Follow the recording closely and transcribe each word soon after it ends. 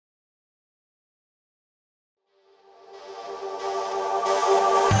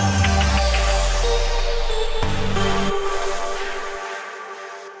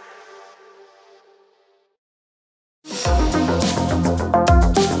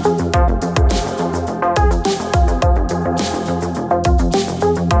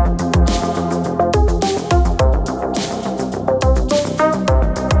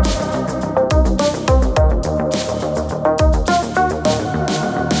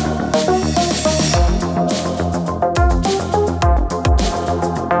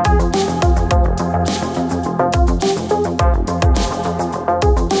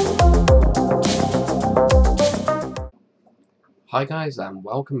Hi guys, and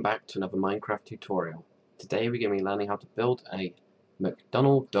welcome back to another Minecraft tutorial. Today we're going to be learning how to build a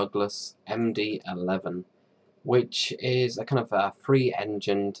McDonnell Douglas MD-11, which is a kind of a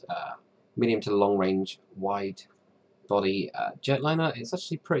free-engined, medium to long-range, wide-body jetliner. It's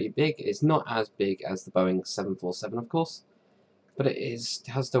actually pretty big. It's not as big as the Boeing 747, of course, but has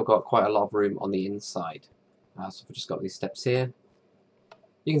still got quite a lot of room on the inside. So we've just got these steps here.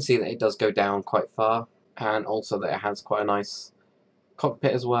 You can see that it does go down quite far, and also that it has quite a nice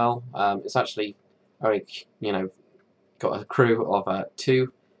cockpit as well. It's actually only, got a crew of 2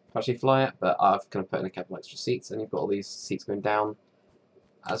 to actually fly it, but I've kind of put in a couple extra seats, and you've got all these seats going down,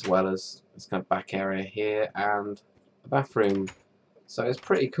 as well as this kind of back area here and a bathroom. So it's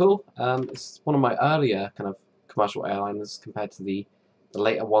pretty cool. It's one of my earlier kind of commercial airliners compared to the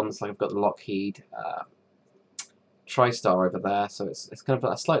later ones. Like I've got the Lockheed TriStar over there, so it's kind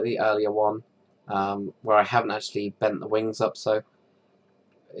of a slightly earlier one where I haven't actually bent the wings up, so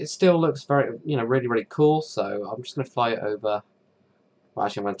it still looks very, really cool. So I'm just going to fly it over. Well,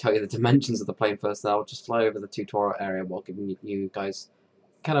 actually, I'm going to tell you the dimensions of the plane first. Then I'll just fly over the tutorial area while giving you guys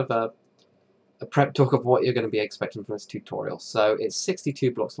kind of a prep talk of what you're going to be expecting from this tutorial. So it's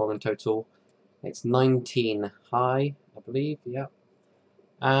 62 blocks long in total. It's 19 high, I believe. Yeah.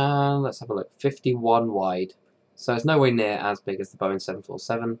 And let's have a look. 51 wide. So it's nowhere near as big as the Boeing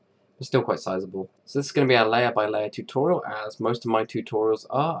 747. But still quite sizable. So this is going to be a layer by layer tutorial, as most of my tutorials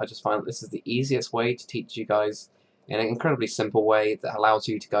are. I just find that this is the easiest way to teach you guys in an incredibly simple way that allows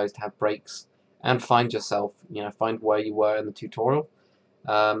you guys to have breaks and find yourself, find where you were in the tutorial.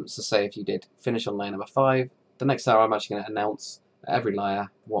 So say if you did finish on layer number 5, the next hour I'm actually going to announce every layer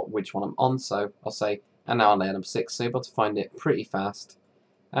which one I'm on. So I'll say, and now on layer number 6, so you're able to find it pretty fast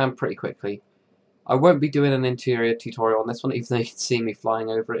and pretty quickly. I won't be doing an interior tutorial on this one, even though you can see me flying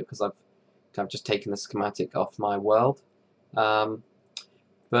over it, because I've just taken the schematic off my world. But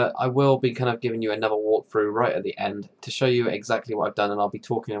I will be kind of giving you another walkthrough right at the end to show you exactly what I've done, and I'll be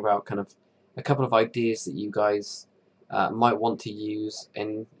talking about kind of a couple of ideas that you guys might want to use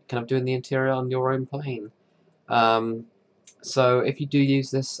in kind of doing the interior on your own plane. So if you do use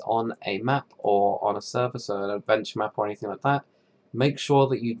this on a map or on a server, so an adventure map or anything like that, make sure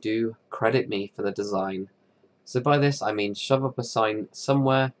that you do credit me for the design. So by this I mean shove up a sign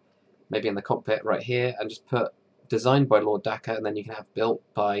somewhere, maybe in the cockpit right here, and just put designed by Lord Dacre, and then you can have built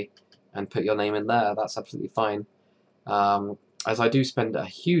by and put your name in there. That's absolutely fine. As I do spend a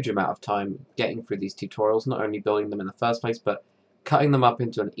huge amount of time getting through these tutorials, not only building them in the first place, but cutting them up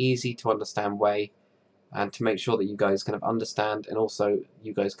into an easy to understand way, and to make sure that you guys kind of understand, and also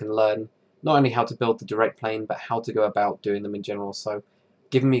you guys can learn not only how to build the direct plane, but how to go about doing them in general. So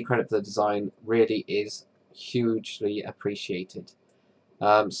giving me credit for the design really is hugely appreciated.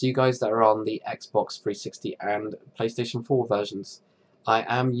 So you guys that are on the Xbox 360 and PlayStation 4 versions, I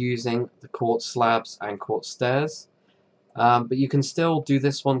am using the quartz slabs and quartz stairs, but you can still do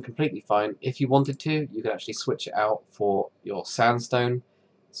this one completely fine. If you wanted to, you could actually switch it out for your sandstone.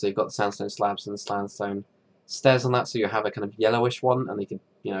 So you've got the sandstone slabs and the sandstone stairs on that, so you have a kind of yellowish one, and you can,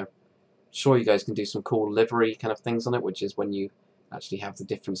 sure you guys can do some cool livery kind of things on it, which is when you actually have the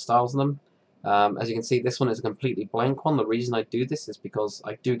different styles on them. As you can see, this one is a completely blank one. The reason I do this is because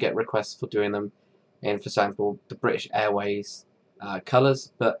I do get requests for doing them in, for example, the British Airways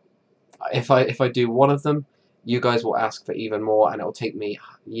colours, but if I do one of them, you guys will ask for even more, and it will take me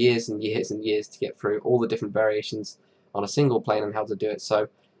years and years and years to get through all the different variations on a single plane and how to do it. So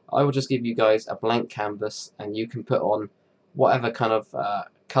I will just give you guys a blank canvas, and you can put on whatever kind of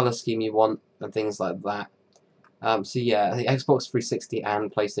colour scheme you want and things like that. So yeah, the Xbox 360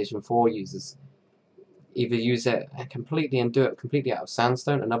 and PlayStation 4 users either use it completely and do it completely out of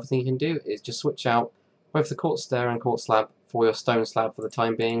sandstone. Another thing you can do is just switch out both the quartz stair and quartz slab for your stone slab for the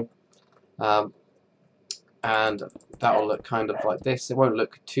time being. And that will look kind of like this. It won't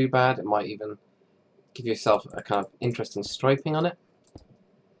look too bad. It might even give yourself a kind of interesting striping on it.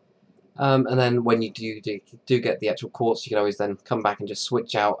 And then when you do get the actual quartz, you can always then come back and just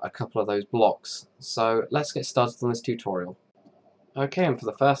switch out a couple of those blocks. So let's get started on this tutorial. Okay, and for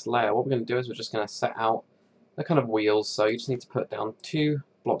the first layer, what we're going to do is we're just going to set out the kind of wheels. So you just need to put down 2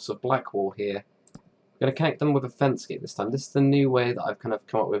 blocks of black wall here. We're going to connect them with a fence gate this time. This is the new way that I've kind of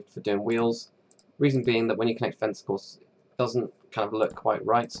come up with for doing wheels. Reason being that when you connect fence, of course, it doesn't kind of look quite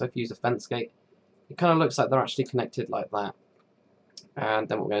right. So if you use a fence gate, it kind of looks like they're actually connected like that. And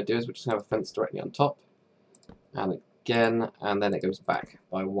then what we're going to do is we're just going to have a fence directly on top, and again, and then it goes back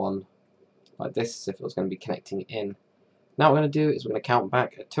by 1 like this, as if it was going to be connecting in. Now what we're going to do is we're going to count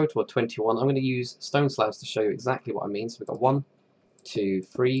back a total of 21. I'm going to use stone slabs to show you exactly what I mean. So we've got 1, 2,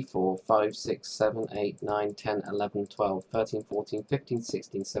 3, 4, 5, 6, 7, 8, 9, 10, 11, 12, 13, 14, 15,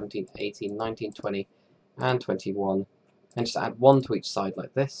 16, 17, 18, 19, 20, and 21. And just add 1 to each side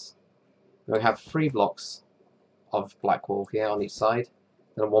like this. Then we have 3 blocks of black wall here on each side.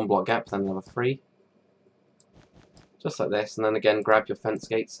 Then a 1 block gap, then another 3. Just like this, and then again grab your fence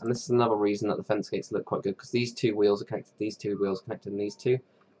gates. And this is another reason that the fence gates look quite good, because these 2 wheels are connected, these 2 wheels are connected, and these 2.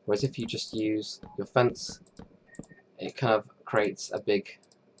 Whereas if you just use your fence, it kind of creates a big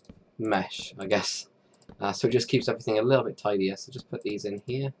mesh, I guess. So it just keeps everything a little bit tidier. So just put these in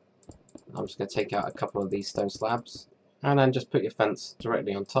here. I'm just going to take out a couple of these stone slabs, and then just put your fence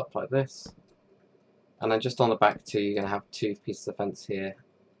directly on top like this. And then just on the back too, you're going to have 2 pieces of fence here.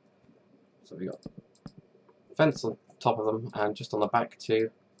 So we got fence on top of them, and just on the back too,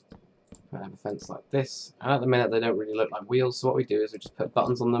 I have a fence like this. And at the minute they don't really look like wheels, so what we do is we just put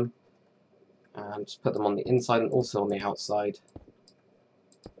buttons on them, and just put them on the inside and also on the outside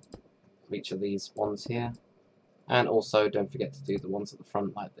of each of these ones here. And also don't forget to do the ones at the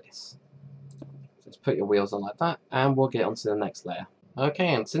front like this. So just put your wheels on like that, and we'll get onto the next layer.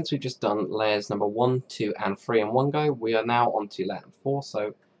 Okay, and since we've just done layers number 1, 2, and 3 in one go, we are now on to layer 4.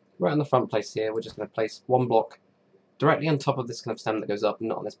 So right in the front place here, we're just going to place 1 block directly on top of this kind of stem that goes up,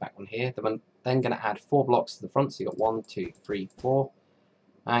 not on this back one here. Then we're then going to add 4 blocks to the front, so you've got 1, 2, 3, 4.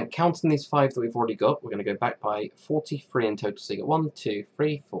 And counting these 5 that we've already got, we're going to go back by 43 in total. So you got 1, 2,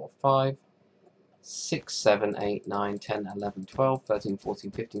 3, 4, 5, 6, 7, 8, 9, 10, 11, 12, 13,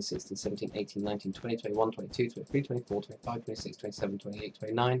 14, 15, 16, 17, 18, 19, 20, 21, 22, 23, 24, 25, 26, 27, 28,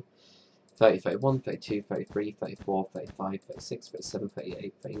 29, 30, 31, 32, 33, 34, 35, 36, 37,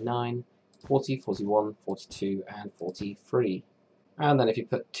 38, 39, 40, 41, 42, and 43. And then if you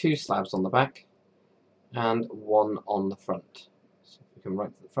put 2 slabs on the back and 1 on the front. So we can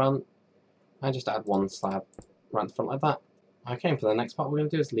right to the front and just add 1 slab right in the front like that. Okay, for the next part, what we're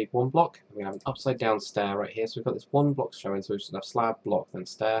going to do is leave 1 block. We're going to have an upside down stair right here. So we've got this 1 block showing, so we just have slab, block, then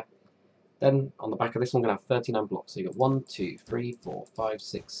stair. Then on the back of this one, we're going to have 39 blocks. So you've got 1, 2, 3, 4, 5,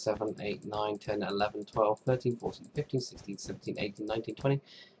 6, 7, 8, 9, 10, 11, 12, 13, 14, 15, 16, 17, 18, 19, 20,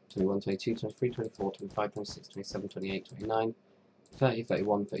 21, 22, 23, 24, 25, 26, 27, 28, 29, 30,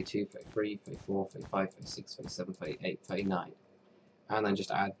 31, 32, 33, 34, 35, 36, 37, 38, 39. And then just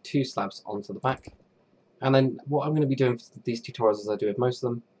add 2 slabs onto the back. And then what I'm going to be doing for these tutorials, as I do with most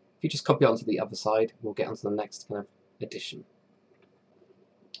of them, if you just copy it onto the other side, we'll get onto the next kind of addition.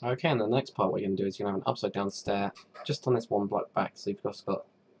 Okay, and the next part what you're going to do is you're going to have an upside down stair just on this 1 block back. So you've just got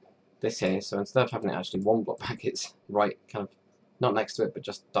this here, so instead of having it actually 1 block back, it's right kind of not next to it, but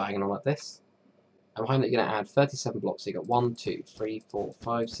just diagonal like this. And behind it you're going to add 37 blocks. So you've got 1, 2, 3, 4,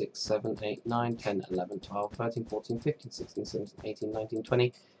 5, 6, 7, 8, 9, 10, 11, 12, 13, 14, 15, 16, 17, 18, 19,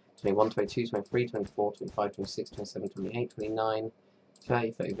 20, 21, 22, 23, 24, 25, 26, 27, 28, 29,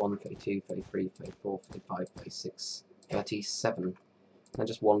 30, 31, 32, 33, 34, 35, 36, 37. And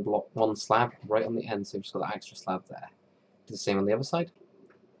just 1 block, 1 slab right on the end, so you've just got that extra slab there. Do the same on the other side.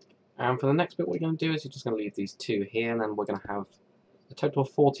 And for the next bit, what we're going to do is you're just going to leave these 2 here, and then we're going to have a total of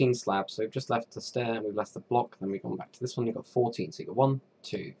 14 slabs. So we've just left the stair, and we've left the block, then we've gone back to this one, you've got 14. So you've got 1,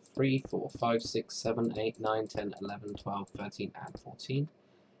 2, 3, 4, 5, 6, 7, 8, 9, 10, 11, 12, 13, and 14.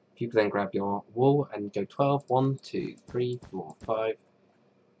 If you can then grab your wool and go 12, 1, 2, 3, 4, 5,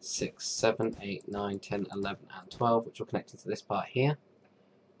 6, 7, 8, 9, 10, 11, and 12, which will connect into this part here.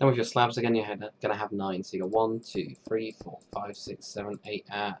 Then with your slabs again, you're going to have 9. So you got 1, 2, 3, 4, 5, 6, 7, 8,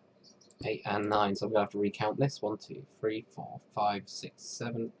 8 and 9. So I'm going to have to recount this. 1, 2, 3, 4, 5, 6,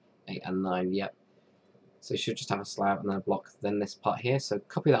 7, 8 and 9. Yep. So you should just have a slab and then a block, then this part here. So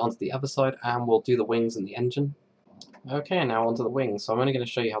copy that onto the other side, and we'll do the wings and the engine. Okay, now onto the wings. So I'm only going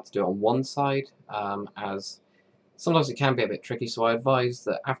to show you how to do it on one side, as sometimes it can be a bit tricky. So I advise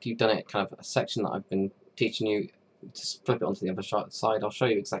that after you've done it, kind of a section that I've been teaching you, just flip it onto the other side. I'll show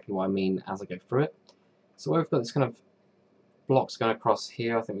you exactly what I mean as I go through it. So we've got this kind of blocks going across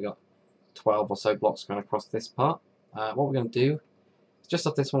here. I think we've got 12 or so blocks going across this part. What we're going to do is just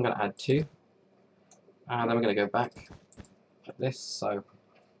off this one, I'm going to add 2. And then we're going to go back like this. So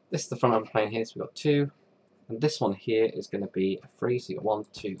this is the front of the plane here, so we've got 2. And this one here is going to be a 3, so you've got 1,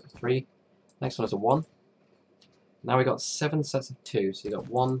 2, 3. Next one is a 1. Now we've got 7 sets of 2, so you've got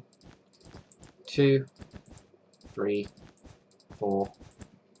 1, 2, 3, 4,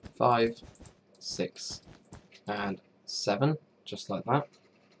 5, 6, and 7, just like that.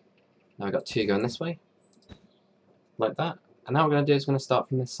 Now we've got 2 going this way, like that. And now what we're going to do is we're going to start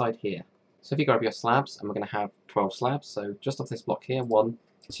from this side here. So if you grab your slabs, and we're going to have 12 slabs, so just off this block here, 1,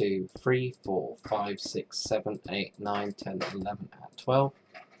 2, 3, 4, 5, 6, 7, 8, 9, 10, 11, and 12.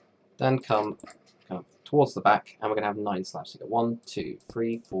 Then come kind of towards the back, and we're going to have 9 slabs. So you got 1, 2,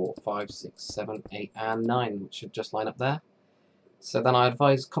 3, 4, 5, 6, 7, 8, and 9, which should just line up there. So then I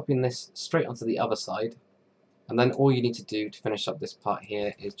advise copying this straight onto the other side, and then all you need to do to finish up this part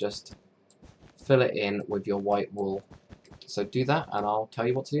here is just fill it in with your white wool. So do that, and I'll tell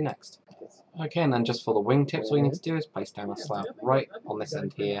you what to do next. Okay, and then just for the wingtips, all you need to do is place down a slab right on this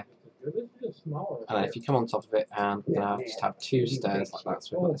end here. And then if you come on top of it, and we're going to just have 2 stairs like that.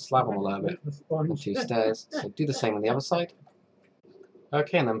 So we've got this slab on the lower bit and 2 stairs. So do the same on the other side.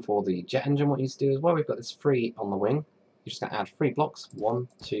 Okay, and then for the jet engine, what you need to do is, well, we've got this 3 on the wing. You're just going to add 3 blocks, 1,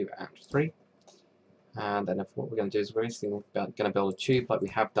 2, and 3. And then what we're going to do is we're basically going to build a tube like we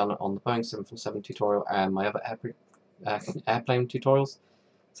have done on the Boeing 747 tutorial and my other airplane tutorials.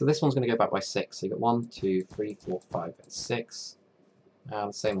 So this one's going to go back by 6. So you got 1, 2, 3, 4, 5, and 6.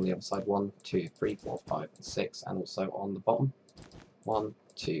 And same on the other side, 1, 2, 3, 4, 5, and 6, and also on the bottom, 1,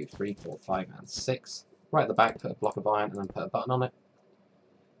 2, 3, 4, 5, and 6. Right at the back, put a block of iron and then put a button on it.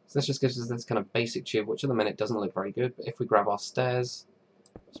 So this just gives us this kind of basic tube, which at the minute doesn't look very good, but if we grab our stairs,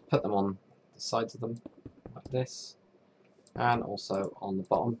 just put them on the sides of them, like this, and also on the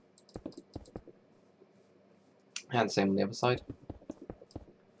bottom, and same on the other side,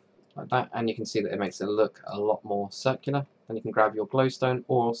 like that, and you can see that it makes it look a lot more circular. Then you can grab your glowstone,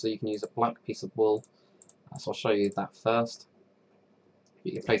 or also you can use a black piece of wool. So I'll show you that first.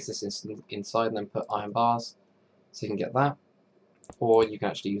 You can place this inside and then put iron bars, so you can get that. Or you can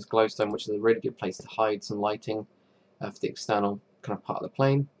actually use glowstone, which is a really good place to hide some lighting for the external kind of part of the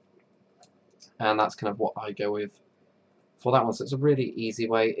plane. And that's kind of what I go with for that one. So it's a really easy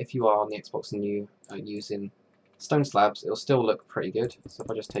way. If you are on the Xbox and you are using stone slabs, it'll still look pretty good. So if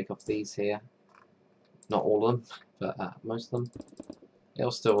I just take off these here, not all of them, but most of them,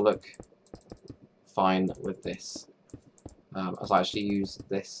 it'll still look fine with this. As I actually use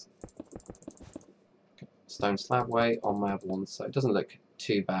this stone slab way on my other ones, so it doesn't look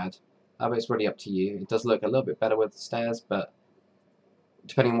too bad. But it's really up to you. It does look a little bit better with the stairs, but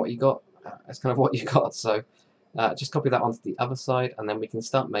depending on what you got, it's kind of what you got. So just copy that onto the other side, and then we can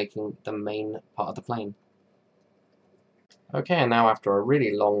start making the main part of the plane. Okay, and now after a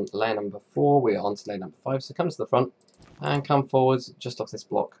really long layer number 4, we are on to layer number 5. So come to the front and come forwards just off this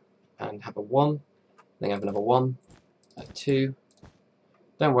block and have a 1, then have another 1, a 2.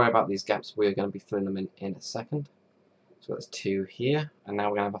 Don't worry about these gaps, we're going to be filling them in a second. So that's 2 here, and now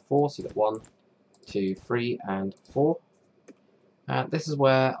we're going to have a 4, so you've got 1, 2, 3, and 4. And this is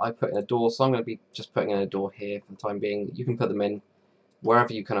where I put in a door, so I'm going to be just putting in a door here for the time being. You can put them in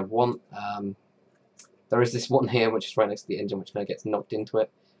wherever you kind of want. There is this one here which is right next to the engine which kind of gets knocked into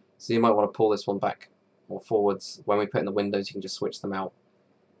it, so you might want to pull this one back or forwards. When we put in the windows, you can just switch them out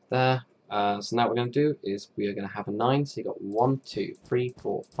there. So now what we're going to do is we are going to have a 9, so you've got 1, 2, 3,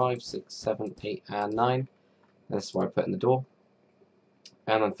 4, 5, 6, 7, 8, and 9. And this is where I put in the door.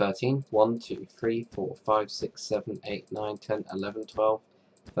 And then 13, 1, 2, 3, 4, 5, 6, 7, 8, 9, 10, 11, 12,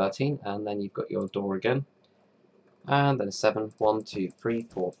 13, and then you've got your door again. And then a 7, 1, 2, 3,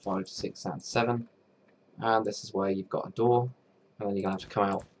 4, 5, 6, and 7. And this is where you've got a door, and then you're going to have to come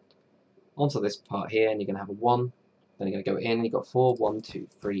out onto this part here, and you're going to have a 1, then you're going to go in, you've got 4, 1, 2,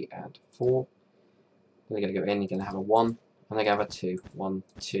 3, and 4, then you're going to go in, you're going to have a 1, and then you're going to have a 2, 1,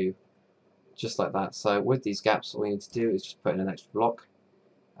 2, just like that. So with these gaps, all you need to do is just put in an extra block,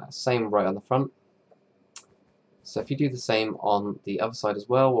 same right on the front. So if you do the same on the other side as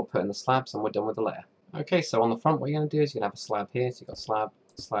well, we'll put in the slabs, and we're done with the layer. Okay, so on the front, what you're going to do is you're going to have a slab here, so you've got slab,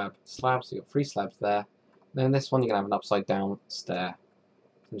 slab, slab, so you've got 3 slabs there. Then in this one, you're going to have an upside down stair.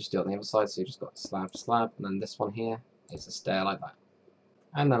 So just do it on the other side, so you've just got slab, slab, and then this one here is a stair like that.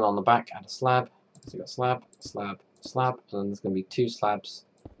 And then on the back, add a slab. So you've got slab, slab, slab, and then there's going to be 2 slabs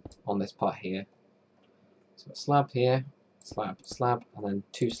on this part here. So a slab here, slab, slab, and then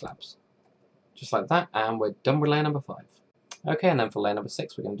 2 slabs. Just like that, and we're done with layer number 5. Okay, and then for layer number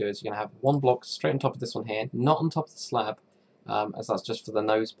 6, what we're going to do is you're going to have 1 block straight on top of this one here, not on top of the slab, as that's just for the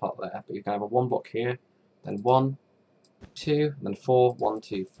nose part there, but you're going to have a 1 block here, then 1, 2, then 4, 1,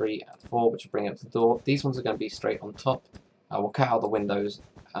 2, 3, and 4, which will bring it up to the door. These ones are going to be straight on top. We'll cut out the windows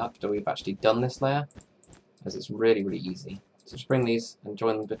after we've actually done this layer, as it's really, really easy. So just bring these and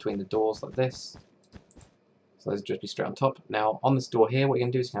join them between the doors like this. So those will just be straight on top. Now on this door here, what you're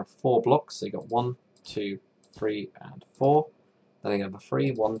going to do is you have 4 blocks. So you've got 1, 2, 3, and 4. Then you have a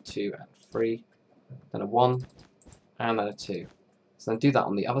 3, 1, 2, and 3. Then a 1, and then a 2. So then do that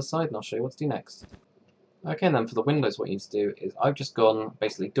on the other side, and I'll show you what to do next. Okay, and then for the windows, what you need to do is I've just gone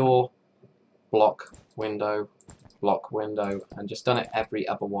basically door, block, window, and just done it every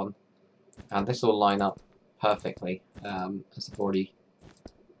other one. And this will line up perfectly, as I've already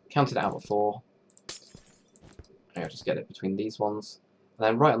counted it out before. I'll just get it between these ones. And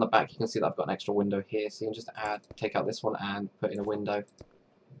then right on the back you can see that I've got an extra window here, so you can just take out this one and put in a window.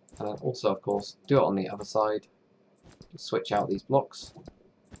 And then also, of course, do it on the other side. Just switch out these blocks.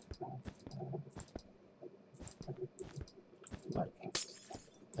 Like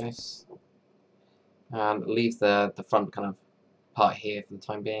this. And leave the front kind of part here for the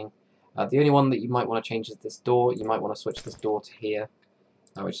time being. The only one that you might want to change is this door. You might want to switch this door to here,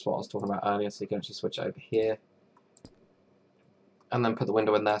 which is what I was talking about earlier, so you can actually switch it over here. And then put the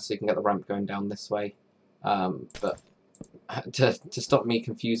window in there so you can get the ramp going down this way. But to stop me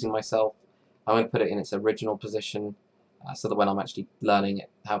confusing myself, I'm going to put it in its original position so that when I'm actually learning it,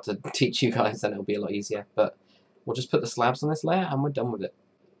 how to teach you guys, then it'll be a lot easier. But we'll just put the slabs on this layer and we're done with it.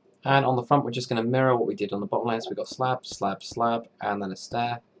 And on the front we're just going to mirror what we did on the bottom layer. So we've got slab, slab, slab, and then a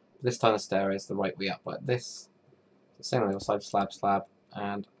stair. This time the stair is the right way up like this. So same on the other side, slab, slab,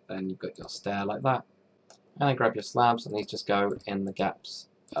 and then you've got your stair like that. And then grab your slabs, and these just go in the gaps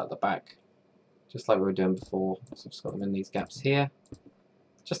at the back, just like we were doing before. So I've just got them in these gaps here,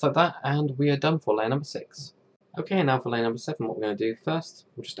 just like that, and we are done for layer number 6. Okay, now for layer number 7, what we're going to do first,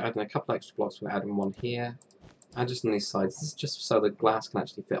 we'll just add in a couple extra blocks. We're adding one here, and just on these sides. This is just so the glass can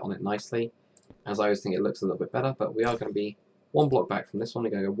actually fit on it nicely, as I always think it looks a little bit better, but we are going to be one block back from this one.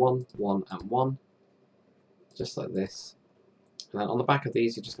 We're going to go 1, 1, and 1, just like this. And then on the back of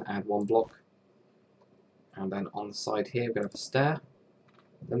these, you're just going to add one block. And then on the side here, we're going to have a stair.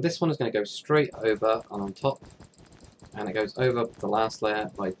 Then this one is going to go straight over and on top. And it goes over the last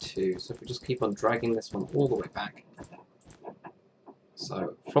layer by 2. So if we just keep on dragging this one all the way back.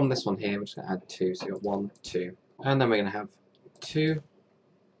 So from this one here, we're just going to add 2. So you've got 1, 2. And then we're going to have 2,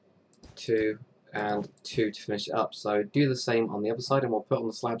 2, and 2 to finish it up. So do the same on the other side, and we'll put on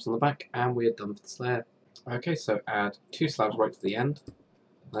the slabs on the back, and we are done for this layer. Okay, so add 2 slabs right to the end.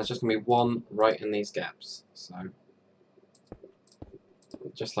 And there's just going to be 1 right in these gaps. So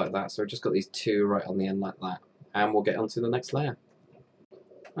just like that. So we've just got these 2 right on the end like that. And we'll get onto the next layer.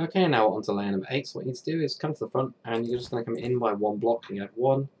 Okay, now onto layer number 8. So what you need to do is come to the front, and you're just going to come in by 1 block, and you have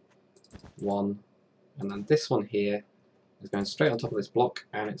 1, 1, and then this one here is going straight on top of this block,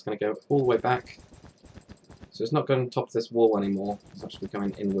 and it's going to go all the way back. So it's not going on top of this wall anymore. It's actually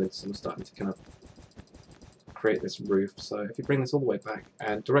going inwards, and we're starting to kind of create this roof. So if you bring this all the way back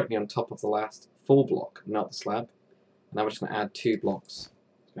and directly on top of the last full block, not the slab, and now we're just going to add 2 blocks.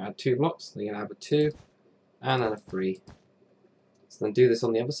 So we're going to add 2 blocks, then you're going to have a 2, and then a 3. So then do this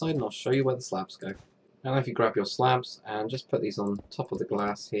on the other side, and I'll show you where the slabs go. And if you grab your slabs and just put these on top of the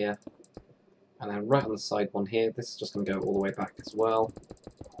glass here, and then right on the side one here, this is just going to go all the way back as well.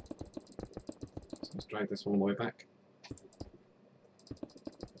 So let's drag this one all the way back.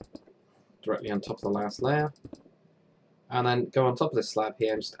 Directly on top of the last layer, and then go on top of this slab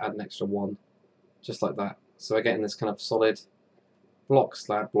here and just add an extra 1, just like that. So we're getting this kind of solid block,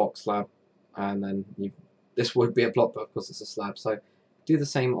 slab, and then this would be a block, but of course it's a slab. So do the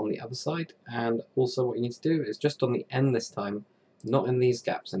same on the other side, and also what you need to do is just on the end this time, not in these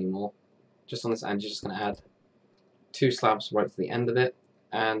gaps anymore, just on this end, you're just going to add 2 slabs right to the end of it,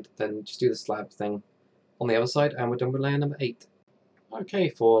 and then just do the slab thing on the other side, and we're done with layer number 8. Okay,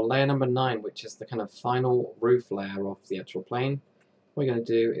 for layer number 9, which is the kind of final roof layer of the actual plane, what we're going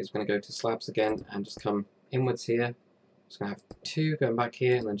to do is we're going to go to slabs again and just come inwards here. Just going to have 2 going back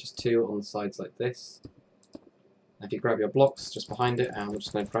here, and then just 2 on the sides like this. And if you grab your blocks just behind it, and we're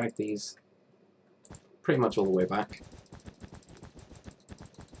just going to drag these pretty much all the way back.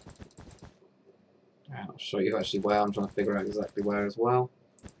 And I'll show you actually where. I'm trying to figure out exactly where as well.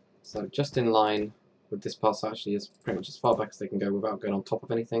 So just in line with this part, so actually is pretty much as far back as they can go without going on top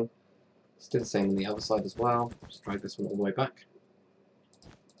of anything. Let's do the same on the other side as well. Just drag this one all the way back.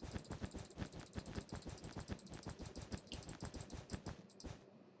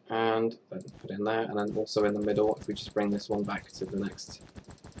 And then put it in there, and then also in the middle, if we just bring this one back to the next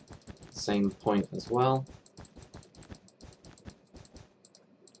same point as well.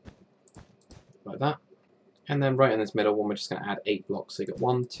 Like that. And then right in this middle one, we're just going to add 8 blocks. So you got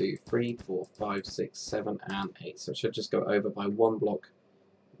 1, 2, 3, 4, 5, 6, 7, and 8. So it should just go over by 1 block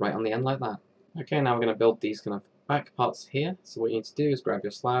right on the end like that. Okay, now we're going to build these kind of back parts here. So what you need to do is grab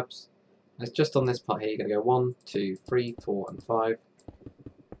your slabs. And it's just on this part here, you're going to go 1, 2, 3, 4, and 5.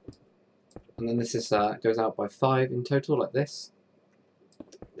 And then this is goes out by 5 in total, like this.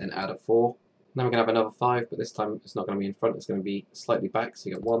 Then add a 4. Now we're going to have another 5, but this time it's not going to be in front, it's going to be slightly back. So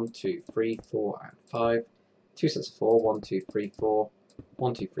you got 1, 2, 3, 4, and 5. 2 sets of 4, 1, 2, 3, 4,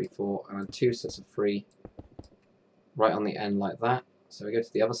 1, 2, 3, 4, and then 2 sets of 3 right on the end like that. So we go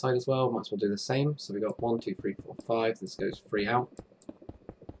to the other side as well, might as well do the same. So we got 1, 2, 3, 4, 5, this goes 3 out.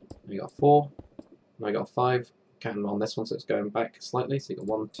 And we got 4, now we got 5, counting on this one, so it's going back slightly. So you got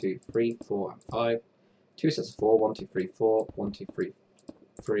 1, 2, 3, 4, and 5. 2 sets of 4, 1, 2, 3, 4, 1, 2, 3,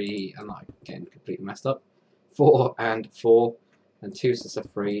 3, and I'm getting completely messed up. 4 and 4, and 2 sets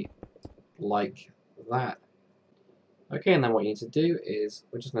of 3, like that. Okay, and then what you need to do is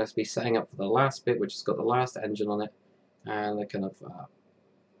we're just going to be setting up for the last bit, which has got the last engine on it, and the kind of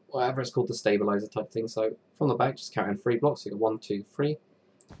whatever it's called, the stabilizer type thing. So from the back, just count in 3 blocks. So you got 1, 2, 3.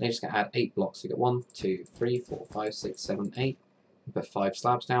 Then you're just going to add 8 blocks. So you got 1, 2, 3, 4, 5, 6, 7, 8. You put 5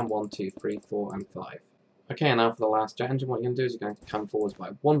 slabs down. 1, 2, 3, 4, and 5. Okay, and now for the last jet engine, what you're going to do is you're going to come forwards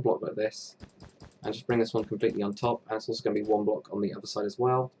by 1 block like this, and just bring this one completely on top. And it's also going to be 1 block on the other side as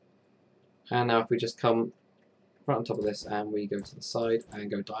well. And now if we just come right on top of this and we go to the side and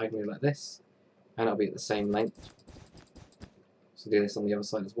go diagonally like this, and it'll be at the same length. So do this on the other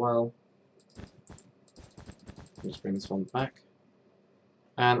side as well. Just bring this one back,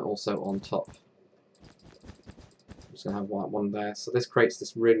 and also on top. I'm just going to have one there. So this creates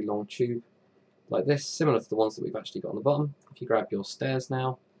this really long tube like this, similar to the ones that we've actually got on the bottom. If you grab your stairs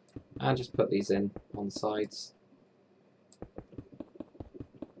now and just put these in on the sides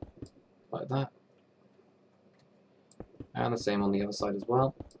like that, and the same on the other side as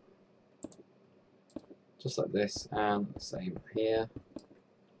well, just like this, and the same here.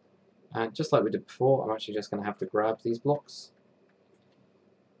 And just like we did before, I'm actually just going to have to grab these blocks,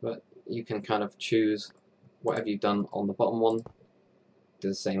 but you can kind of choose whatever you've done on the bottom one. Do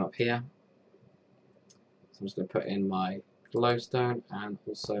the same up here. So I'm just going to put in my glowstone and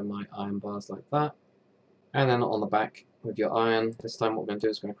also my iron bars like that. And then on the back with your iron, this time what we're going to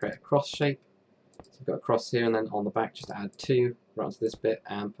do is we're going to create a cross shape. So we've got a cross here, and then on the back just add 2 right onto this bit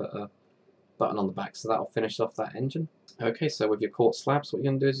and put a button on the back, so that'll finish off that engine. Okay, so with your quartz slabs, what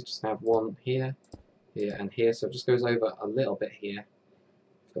you're going to do is you just have 1 here, here, and here, so it just goes over a little bit here.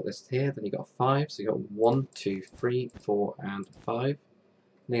 You've got this here, then you've got 5, so you've got 1, 2, 3, 4, and 5. Then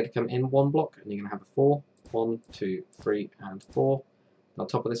you're going to come in 1 block, and you're going to have a 4, 1, 2, 3, and 4. And on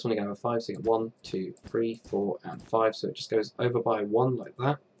top of this one, you're going to have a 5, so you get 1, 2, 3, 4, and 5, so it just goes over by 1 like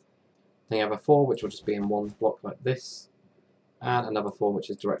that. Then you have a 4, which will just be in 1 block like this, and another 4, which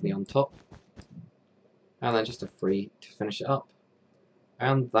is directly on top, and then just a 3 to finish it up.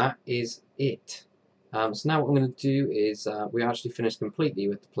 And that is it. So now what I'm going to do is, we actually finished completely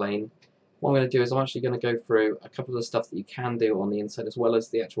with the plane. What I'm going to do is I'm actually going to go through a couple of the stuff that you can do on the inside, as well as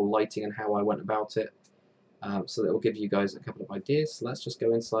the actual lighting and how I went about it, so that will give you guys a couple of ideas. So let's just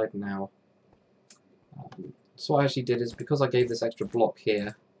go inside now. So what I actually did is, because I gave this extra block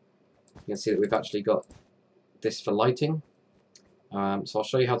here, you can see that we've actually got this for lighting. So I'll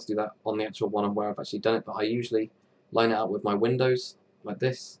show you how to do that on the actual one and where I've actually done it, but I usually line it up with my windows like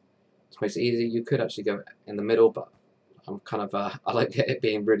this. It makes it easy. You could actually go in the middle, but I'm kind of I like it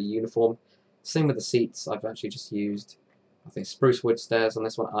being really uniform. Same with the seats. I've actually just used, I think, spruce wood stairs on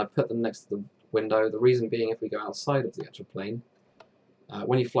this one, and I put them next to the window. The reason being, if we go outside of the actual plane,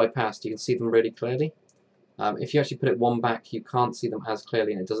 when you fly past, you can see them really clearly. If you actually put it one back, you can't see them as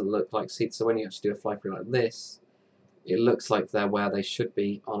clearly, and it doesn't look like seats. So when you actually do a fly through like this, it looks like they're where they should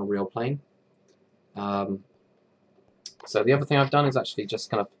be on a real plane. So the other thing I've done is actually just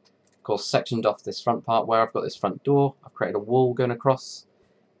kind of course, sectioned off this front part where I've got this front door. I've created a wall going across.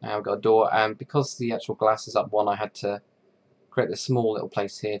 Now I've got a door, and because the actual glass is up one, I had to create this small little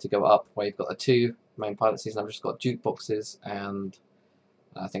place here to go up where you've got the 2 main pilot seats, and I've just got jukeboxes and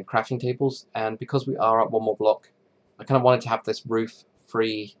I think crafting tables. And because we are up 1 more block, I kind of wanted to have this roof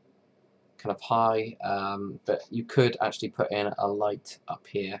free, kind of high, but you could actually put in a light up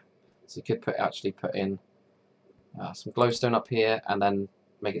here. So you could actually put in some glowstone up here and then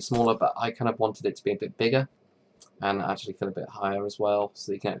make it smaller, but I kind of wanted it to be a bit bigger and actually feel a bit higher as well,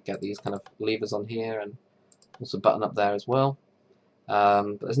 so you can get these kind of levers on here and also button up there as well.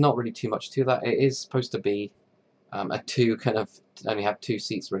 But there's not really too much to that. It is supposed to be a 2 kind of, only have 2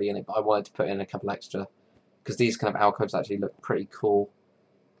 seats really in it, but I wanted to put in a couple extra because these kind of alcoves actually look pretty cool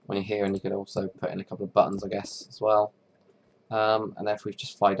when you're here, and you could also put in a couple of buttons, I guess, as well. And then if we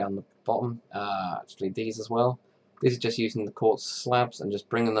just fly down the bottom, actually these as well. These are just using the quartz slabs and just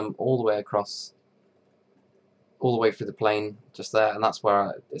bringing them all the way across, all the way through the plane, just there, and that's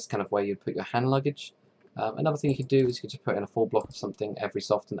where it's kind of where you put your hand luggage. Another thing you could do is you could just put in a full block of something every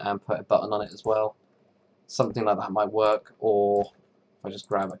so often and put a button on it as well. Something like that might work, or if I just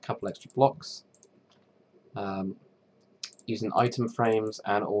grab a couple extra blocks, using item frames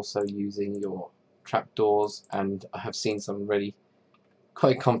and also using your trapdoors, and I have seen some really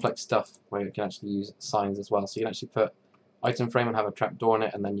quite complex stuff where you can actually use signs as well. So you can actually put item frame and have a trapdoor on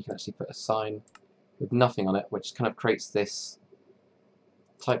it, and then you can actually put a sign with nothing on it, which kind of creates this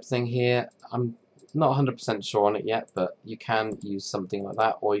type thing here. I'm Not 100% sure on it yet, but you can use something like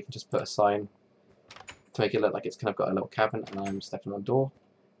that, or you can just put a sign to make it look like it's kind of got a little cabin and I'm stepping on a door.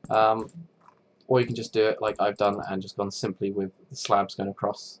 Or you can just do it like I've done and just gone simply with the slabs going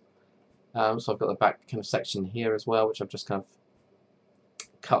across. So I've got the back kind of section here as well, which I've just kind of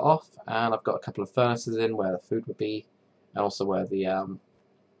cut off, and I've got a couple of furnaces in where the food would be, and also where the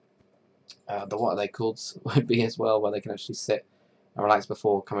what are they called would be as well, where they can actually sit and relax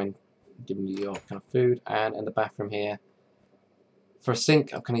before giving you your kind of food. And in the bathroom here, for a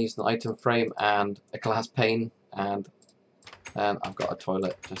sink, I've kind of used an item frame and a glass pane, and I've got a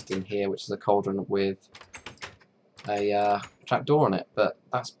toilet just in here, which is a cauldron with a trapdoor on it. But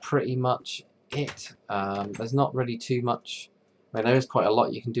that's pretty much it. There's not really too much. I mean, there is quite a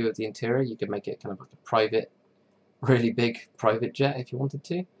lot you can do with the interior. You could make it kind of like a private, really big private jet if you wanted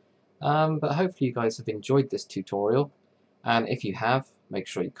to. But hopefully you guys have enjoyed this tutorial, and if you have, make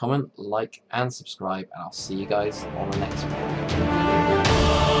sure you comment, like, and subscribe, and I'll see you guys on the next one.